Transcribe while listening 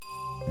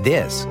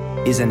This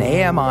is an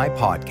AMI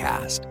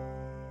podcast.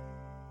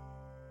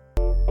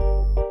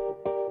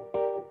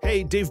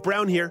 Hey, Dave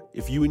Brown here.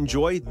 If you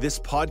enjoy this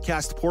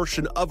podcast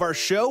portion of our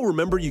show,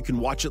 remember you can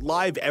watch it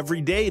live every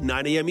day at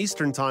 9 a.m.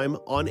 Eastern Time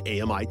on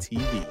AMI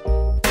TV.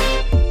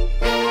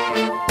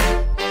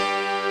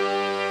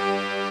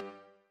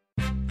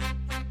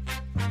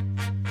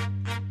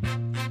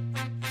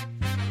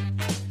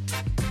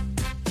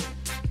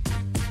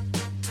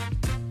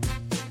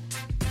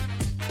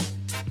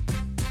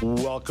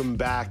 Welcome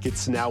back.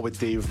 It's Now with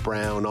Dave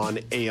Brown on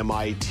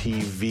AMI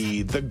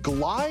TV. The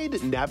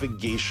Glide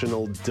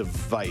navigational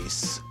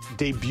device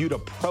debuted a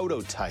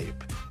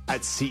prototype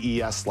at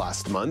CES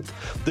last month.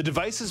 The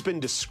device has been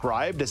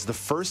described as the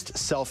first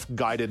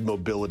self-guided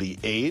mobility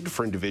aid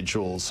for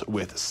individuals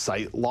with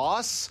sight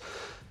loss.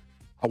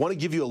 I want to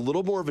give you a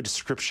little more of a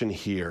description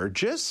here,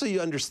 just so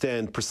you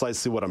understand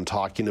precisely what I'm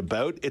talking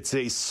about. It's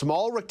a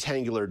small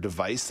rectangular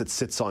device that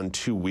sits on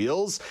two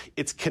wheels.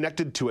 It's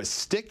connected to a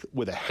stick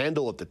with a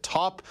handle at the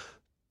top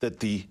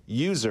that the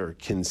user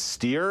can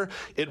steer.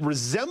 It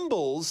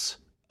resembles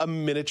a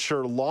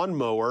miniature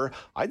lawnmower.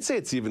 I'd say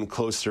it's even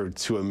closer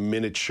to a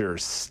miniature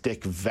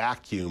stick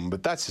vacuum,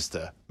 but that's just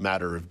a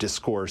matter of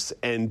discourse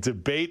and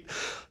debate.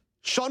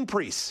 Shaun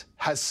Preece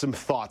has some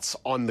thoughts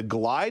on the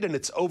Glide and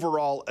its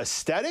overall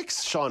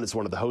aesthetics. Shaun is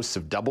one of the hosts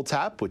of Double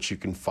Tap, which you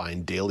can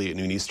find daily at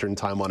noon Eastern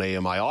Time on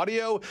AMI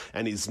Audio,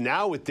 and he's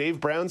now with Dave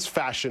Brown's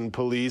Fashion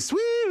Police. Woo,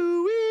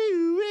 woo,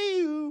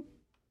 woo.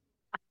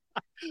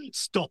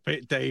 Stop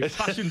it, Dave.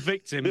 Fashion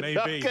victim, maybe.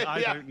 Okay,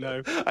 I don't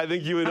know. I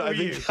think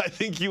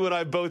you and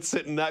I both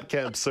sit in that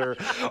camp, sir.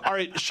 All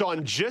right,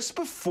 Shaun, just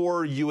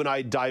before you and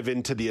I dive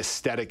into the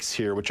aesthetics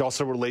here, which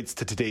also relates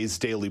to today's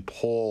daily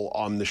poll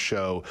on the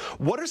show,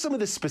 what are some of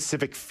the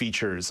specific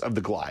features of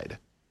the Glide?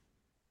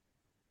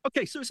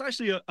 Okay, so it's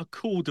actually a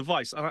cool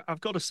device. And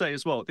I've got to say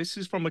as well, this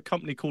is from a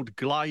company called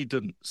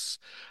Glidance,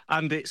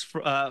 and it's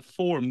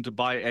formed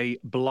by a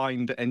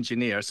blind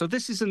engineer. So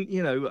this isn't,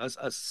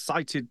 a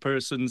sighted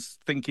person's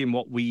thinking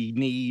what we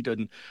need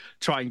and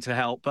trying to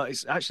help, but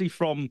it's actually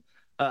from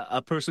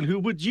a person who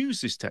would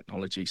use this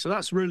technology. So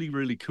that's really,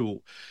 really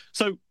cool.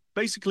 So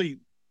basically,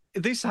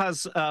 this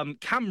has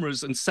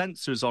cameras and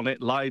sensors on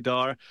it,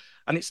 LiDAR,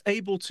 and it's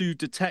able to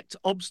detect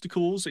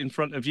obstacles in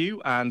front of you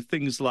and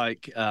things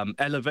like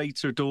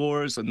elevator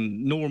doors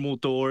and normal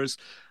doors.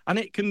 And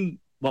it can,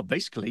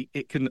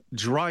 it can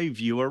drive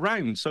you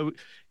around. So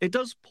it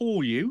does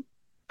pull you,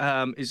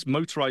 it's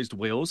motorized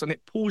wheels, and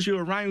it pulls you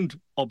around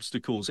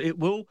obstacles. It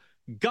will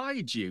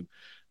guide you.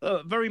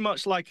 Very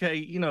much like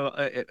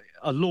a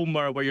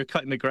lawnmower where you're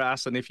cutting the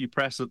grass, and if you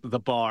press the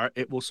bar,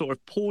 it will sort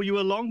of pull you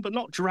along, but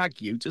not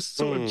drag you, just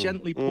sort of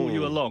gently pull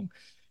you along.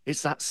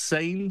 It's that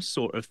same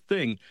sort of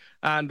thing.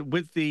 And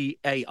with the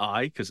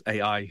AI, because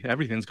AI,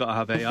 everything's got to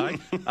have AI,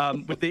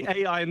 with the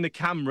AI and the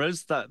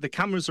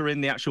cameras are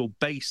in the actual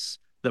base,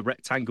 the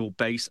rectangle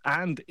base,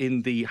 and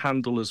in the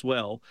handle as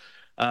well.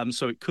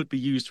 So it could be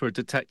used for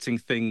detecting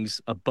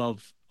things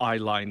above eye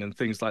line and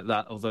things like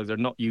that, although they're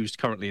not used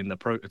currently in the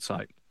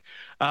prototype.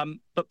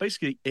 But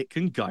basically, it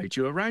can guide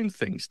you around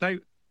things. Now,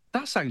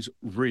 that sounds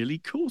really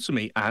cool to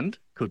me and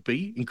could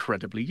be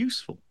incredibly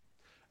useful.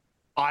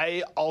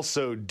 I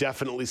also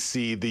definitely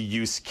see the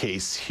use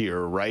case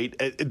here, right?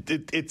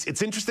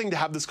 It's interesting to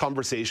have this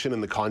conversation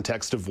in the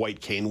context of White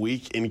Cane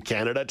Week in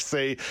Canada, to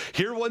say,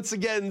 here once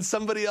again,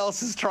 somebody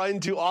else is trying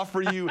to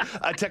offer you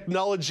a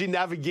technology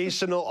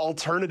navigational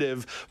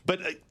alternative. But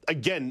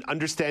again,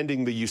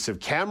 understanding the use of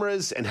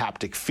cameras and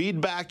haptic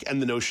feedback and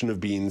the notion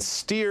of being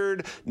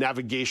steered,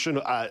 navigation,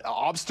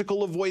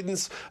 obstacle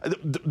avoidance,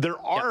 there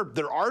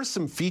are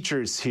some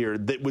features here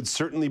that would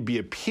certainly be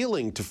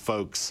appealing to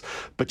folks.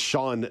 But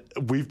Shaun,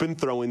 we've been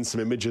throwing some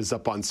images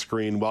up on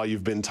screen while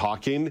you've been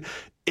talking.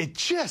 It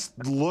just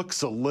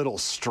looks a little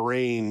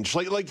strange.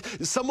 Like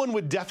someone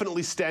would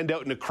definitely stand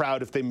out in a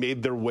crowd if they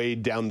made their way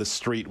down the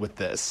street with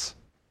this.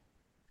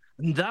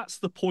 And that's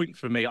the point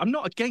for me. I'm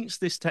not against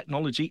this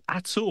technology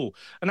at all.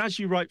 And as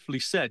you rightfully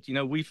said,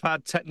 we've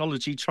had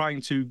technology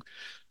trying to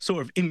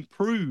sort of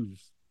improve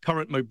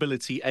current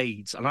mobility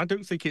aids, and I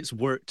don't think it's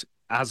worked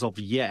as of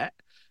yet.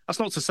 That's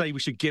not to say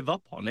we should give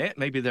up on it.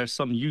 Maybe there's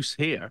some use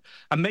here.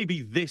 And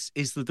maybe this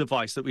is the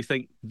device that we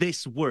think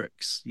this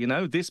works.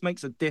 This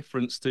makes a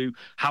difference to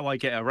how I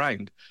get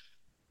around.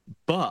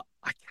 But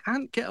I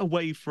can't get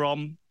away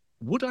from,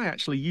 would I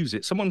actually use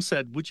it? Someone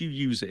said, would you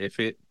use it if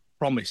it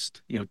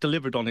promised,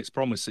 delivered on its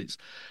promises?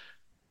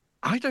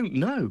 I don't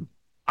know.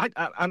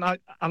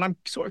 I'm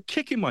sort of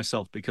kicking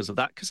myself because of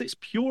that, because it's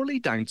purely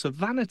down to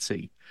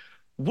vanity.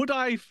 Would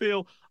I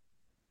feel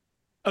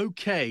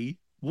okay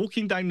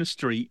walking down the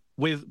street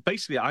with,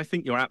 basically, I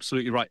think you're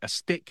absolutely right, a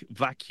stick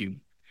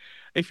vacuum?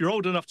 If you're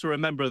old enough to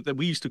remember that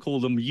we used to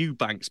call them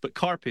Eubanks, but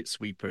carpet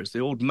sweepers, the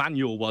old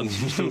manual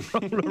ones used to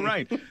roll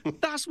around.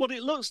 That's what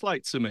it looks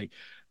like to me.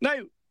 Now,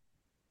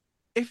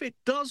 if it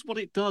does what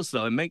it does,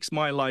 though, and makes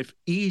my life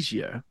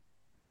easier,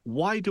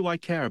 why do I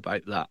care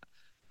about that?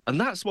 And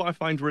that's what I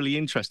find really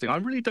interesting. I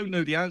really don't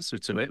know the answer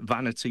to it,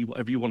 vanity,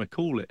 whatever you want to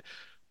call it.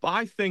 But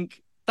I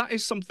think that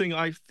is something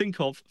I think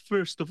of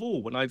first of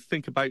all when I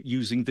think about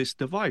using this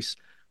device.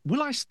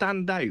 Will I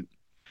stand out?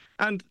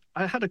 And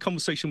I had a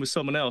conversation with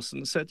someone else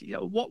and said,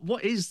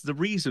 what is the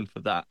reason for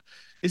that?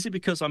 Is it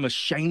because I'm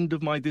ashamed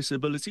of my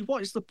disability?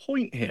 What is the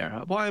point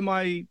here? Why am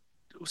I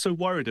so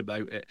worried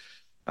about it?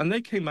 And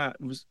they came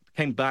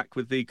back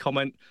with the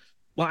comment,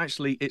 well,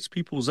 actually, it's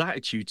people's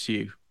attitude to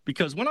you.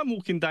 Because when I'm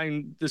walking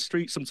down the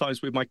street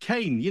sometimes with my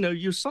cane,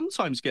 you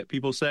sometimes get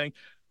people saying,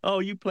 oh,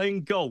 you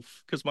playing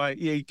golf? Because my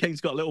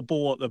cane's got a little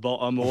ball at the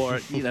bottom, or,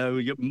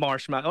 your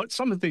marshmallow, or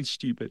something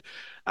stupid.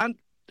 And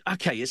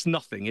okay, it's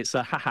nothing. It's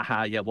a ha ha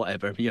ha, yeah,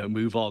 whatever,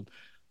 move on.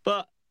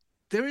 But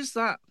there is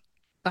that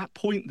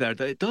point there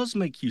that it does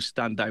make you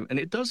stand out, and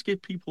it does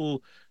give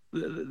people,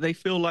 they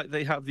feel like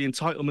they have the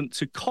entitlement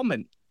to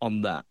comment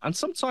on that. And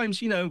sometimes,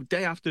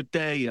 day after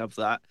day of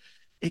that,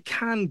 it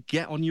can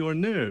get on your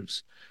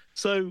nerves.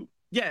 So,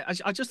 yeah,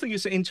 I just think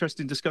it's an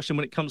interesting discussion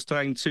when it comes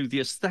down to the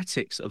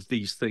aesthetics of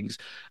these things.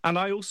 And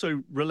I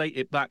also relate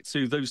it back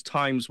to those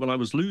times when I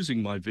was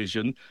losing my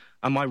vision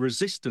and my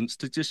resistance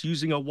to just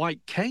using a white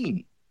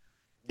cane.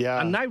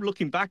 Yeah. And now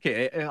looking back at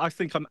it, I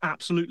think I'm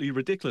absolutely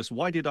ridiculous.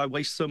 Why did I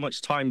waste so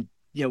much time,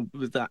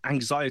 with that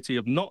anxiety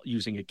of not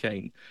using a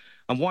cane?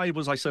 And why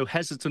was I so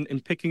hesitant in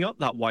picking up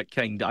that white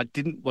cane?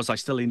 Was I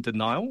still in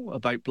denial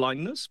about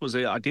blindness? Was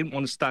it I didn't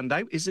want to stand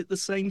out? Is it the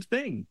same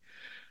thing?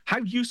 How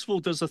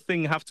useful does a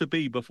thing have to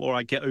be before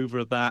I get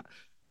over that?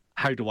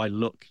 How do I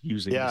look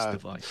using this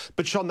device?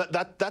 But Shaun,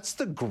 that's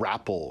the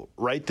grapple,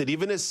 right? That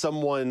even as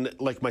someone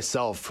like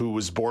myself who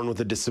was born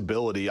with a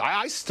disability,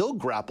 I still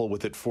grapple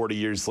with it 40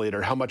 years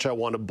later, how much I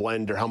want to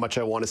blend or how much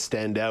I want to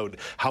stand out,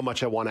 how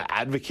much I want to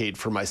advocate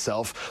for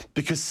myself.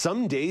 Because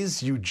some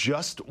days you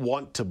just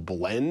want to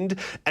blend,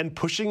 and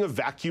pushing a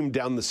vacuum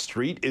down the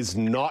street is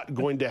not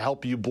going to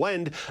help you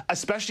blend,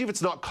 especially if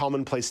it's not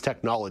commonplace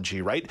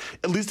technology, right?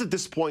 At least at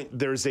this point,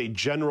 there's a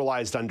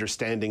generalized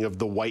understanding of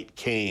the white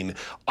cane.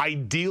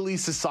 Ideally,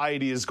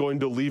 society is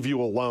going to leave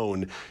you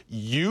alone.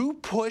 You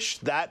push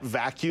that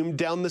vacuum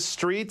down the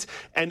street,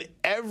 and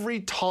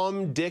every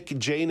Tom, Dick,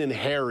 Jane, and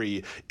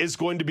Harry is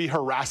going to be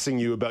harassing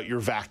you about your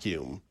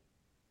vacuum.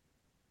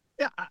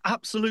 Yeah,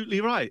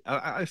 absolutely right.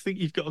 I think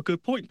you've got a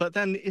good point. But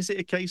then is it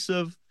a case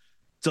of,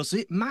 does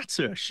it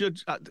matter?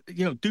 Should,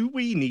 do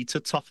we need to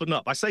toughen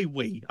up? I say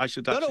we. I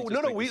should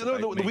actually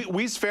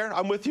we's fair.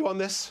 I'm with you on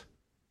this.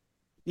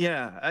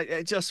 Yeah,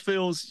 it just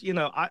feels,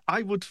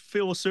 I would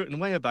feel a certain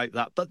way about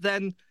that. But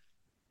then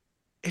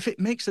if it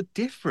makes a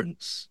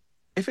difference,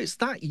 if it's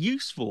that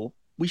useful,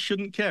 we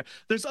shouldn't care.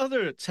 There's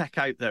other tech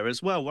out there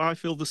as well where I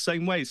feel the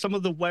same way. Some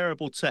of the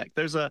wearable tech,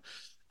 there's a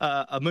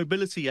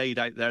mobility aid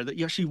out there that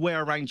you actually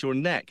wear around your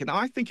neck. And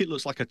I think it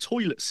looks like a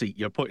toilet seat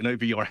you're putting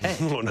over your head.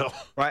 Oh, no.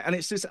 Right. And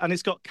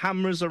it's got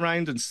cameras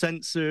around and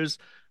sensors.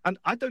 And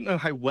I don't know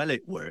how well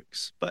it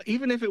works, but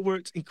even if it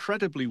worked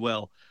incredibly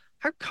well,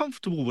 how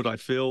comfortable would I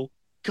feel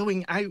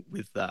going out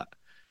with that?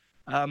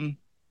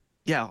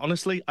 Yeah,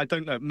 honestly, I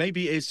don't know.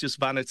 Maybe it is just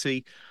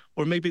vanity,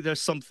 or maybe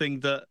there's something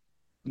that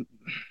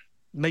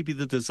maybe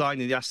the design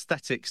and the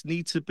aesthetics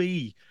need to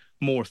be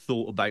more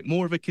thought about,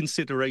 more of a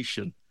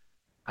consideration.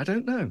 I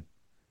don't know.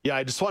 Yeah,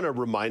 I just want to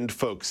remind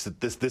folks that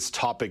this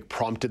topic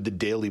prompted the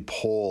daily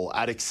poll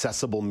at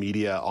Accessible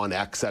Media on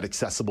X, at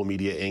Accessible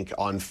Media Inc.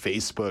 on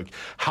Facebook.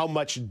 How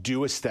much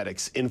do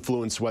aesthetics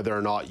influence whether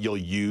or not you'll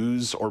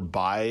use or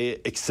buy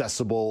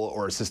accessible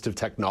or assistive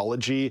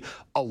technology?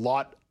 A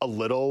lot, a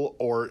little,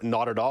 or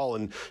not at all.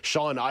 And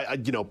Shaun, I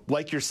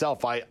like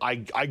yourself,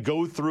 I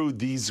go through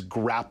these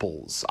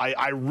grapples.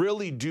 I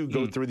really do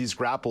go through these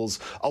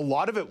grapples. A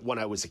lot of it when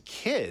I was a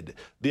kid,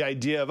 the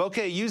idea of,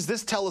 okay, use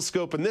this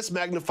telescope and this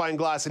magnifying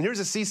glass, and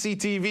here's a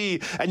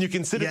CCTV, and you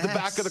can sit at the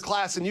back of the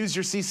class and use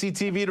your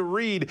CCTV to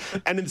read.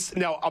 And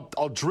now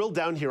I'll drill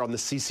down here on the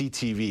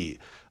CCTV.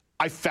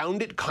 I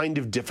found it kind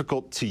of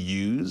difficult to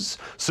use,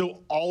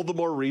 so all the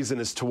more reason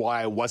as to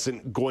why I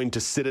wasn't going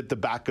to sit at the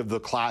back of the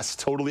class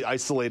totally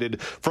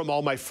isolated from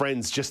all my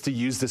friends just to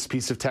use this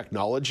piece of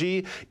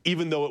technology,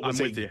 even though it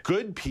was a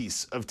good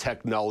piece of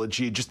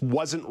technology. It just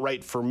wasn't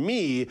right for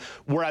me,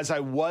 whereas I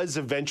was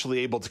eventually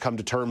able to come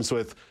to terms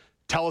with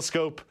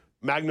telescope,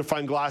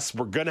 magnifying glass.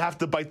 We're going to have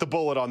to bite the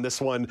bullet on this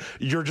one.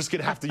 You're just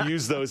going to have to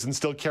use those and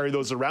still carry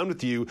those around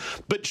with you.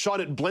 But Shaun,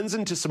 it blends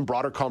into some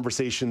broader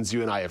conversations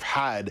you and I have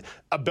had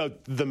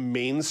about the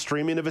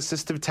mainstreaming of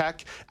assistive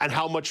tech and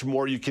how much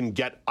more you can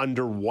get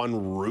under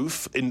one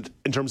roof in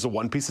terms of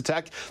one piece of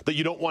tech, that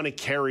you don't want to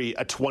carry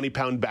a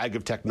 20-pound bag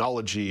of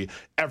technology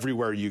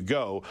everywhere you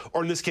go,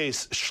 or in this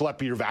case,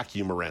 schlep your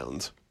vacuum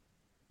around.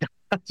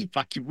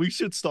 Vacuum. We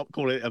should stop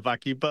calling it a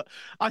vacuum, but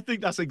I think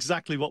that's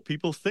exactly what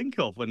people think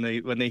of when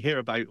they hear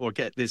about or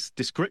get this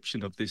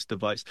description of this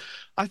device.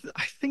 I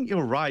think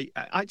you're right.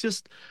 I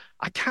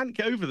can't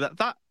get over that.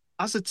 That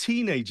as a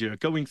teenager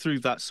going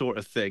through that sort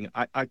of thing,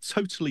 I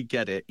totally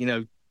get it.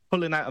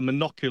 Pulling out a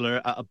monocular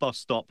at a bus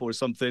stop or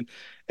something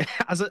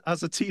as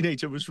a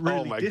teenager was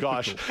really difficult.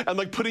 Gosh. And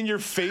like putting your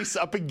face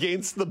up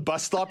against the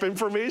bus stop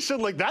information,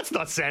 like that's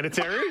not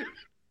sanitary.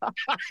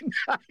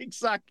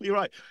 Exactly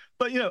right.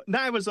 But,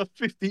 now as a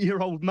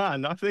 50-year-old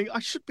man, I think I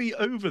should be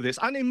over this.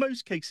 And in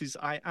most cases,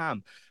 I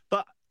am.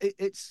 But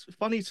it's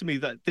funny to me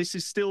that this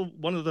is still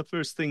one of the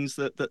first things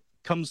that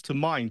comes to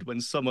mind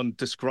when someone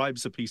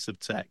describes a piece of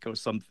tech or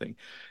something.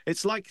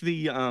 It's like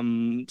the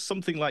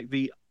something like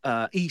the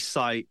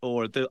e-sight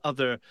or the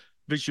other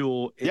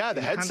visual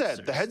the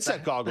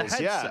headset goggles.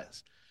 The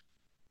headsets.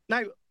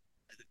 Now,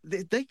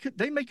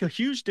 they make a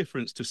huge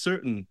difference to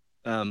certain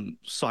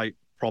sight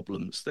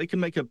problems. They can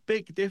make a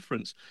big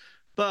difference,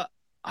 but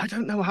I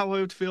don't know how I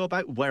would feel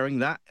about wearing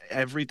that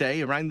every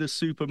day around the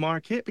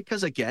supermarket,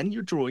 because again,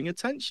 you're drawing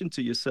attention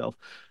to yourself.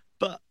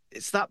 But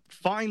it's that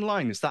fine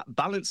line, it's that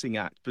balancing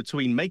act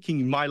between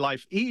making my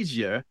life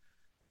easier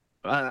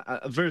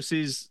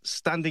versus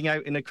standing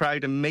out in a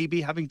crowd and maybe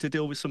having to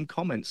deal with some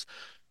comments.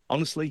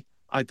 Honestly,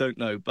 I don't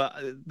know. But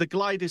the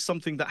Glide is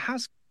something that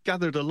has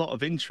gathered a lot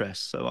of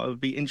interest, so I would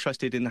be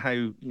interested in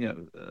how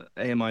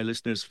AMI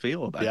listeners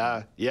feel about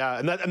it. Yeah,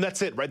 and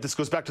that's it, right? This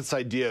goes back to this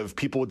idea of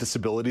people with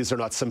disabilities are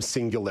not some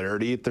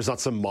singularity. There's not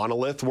some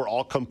monolith. We're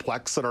all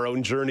complex in our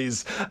own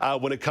journeys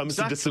when it comes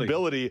to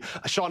disability.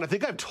 Shaun, I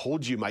think I've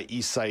told you my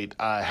eSight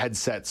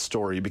headset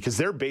story, because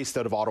they're based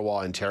out of Ottawa,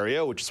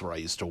 Ontario, which is where I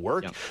used to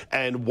work. Yep.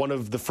 And one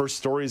of the first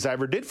stories I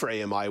ever did for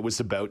AMI was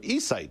about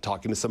eSight,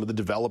 talking to some of the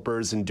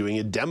developers and doing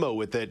a demo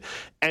with it.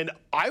 And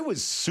I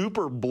was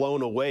super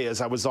blown away as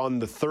I was on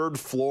the third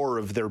floor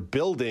of their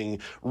building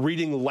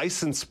reading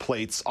license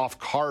plates off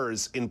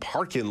cars in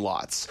parking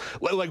lots,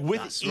 like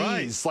with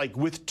ease, like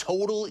with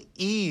total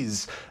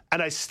ease. And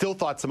I still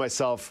thought to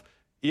myself,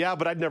 yeah,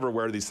 but I'd never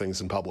wear these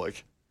things in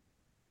public.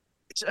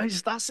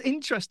 That's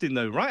interesting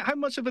though, right? How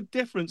much of a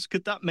difference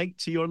could that make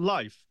to your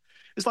life?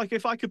 It's like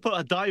if I could put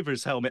a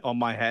diver's helmet on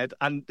my head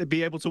and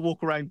be able to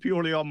walk around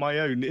purely on my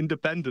own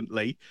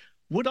independently,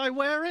 would I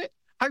wear it?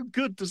 How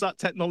good does that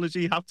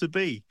technology have to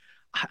be?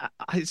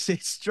 It's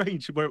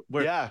strange.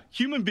 We're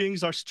human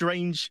beings are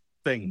strange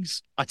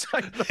things. I tell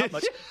you that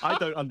much. I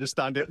don't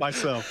understand it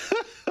myself.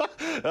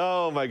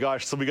 Oh my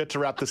gosh! So we get to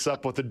wrap this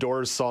up with the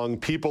Doors song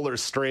 "People Are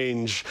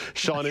Strange."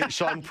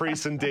 Shaun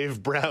Preece and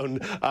Dave Brown,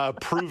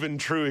 proven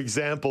true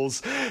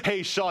examples.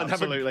 Hey, Shaun,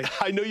 absolutely.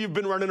 I know you've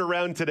been running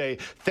around today.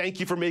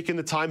 Thank you for making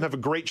the time. Have a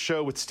great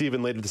show with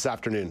Stephen later this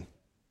afternoon.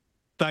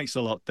 Thanks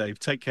a lot, Dave.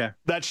 Take care.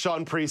 That's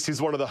Shaun Preece.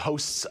 He's one of the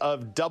hosts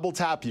of Double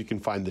Tap. You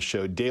can find the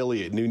show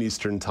daily at noon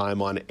Eastern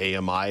time on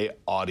AMI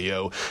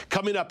Audio.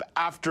 Coming up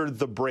after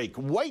the break,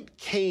 White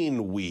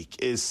Cane Week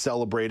is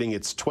celebrating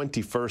its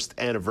 21st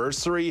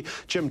anniversary.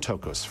 Jim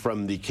Tokos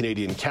from the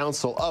Canadian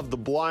Council of the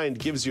Blind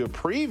gives you a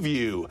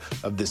preview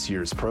of this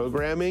year's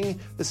programming.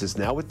 This is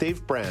Now with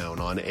Dave Brown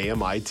on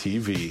AMI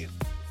TV.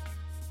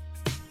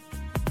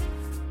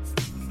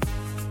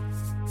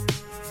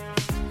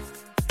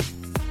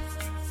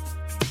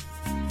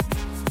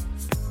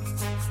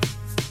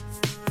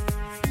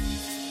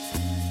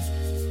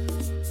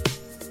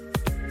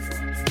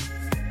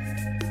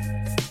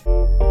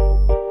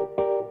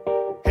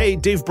 Hey,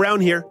 Dave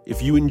Brown here.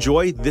 If you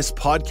enjoy this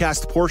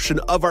podcast portion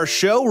of our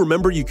show,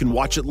 remember you can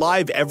watch it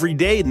live every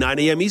day at 9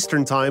 a.m.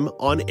 Eastern Time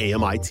on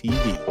AMI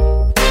TV.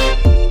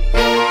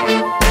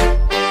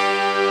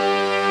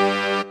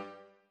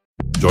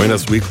 Join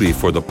us weekly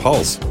for The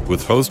Pulse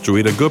with host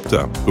Joeita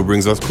Gupta, who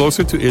brings us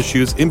closer to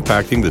issues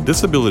impacting the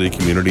disability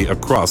community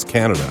across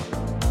Canada.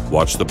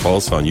 Watch The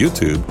Pulse on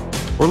YouTube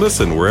or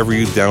listen wherever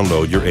you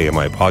download your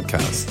AMI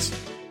podcasts.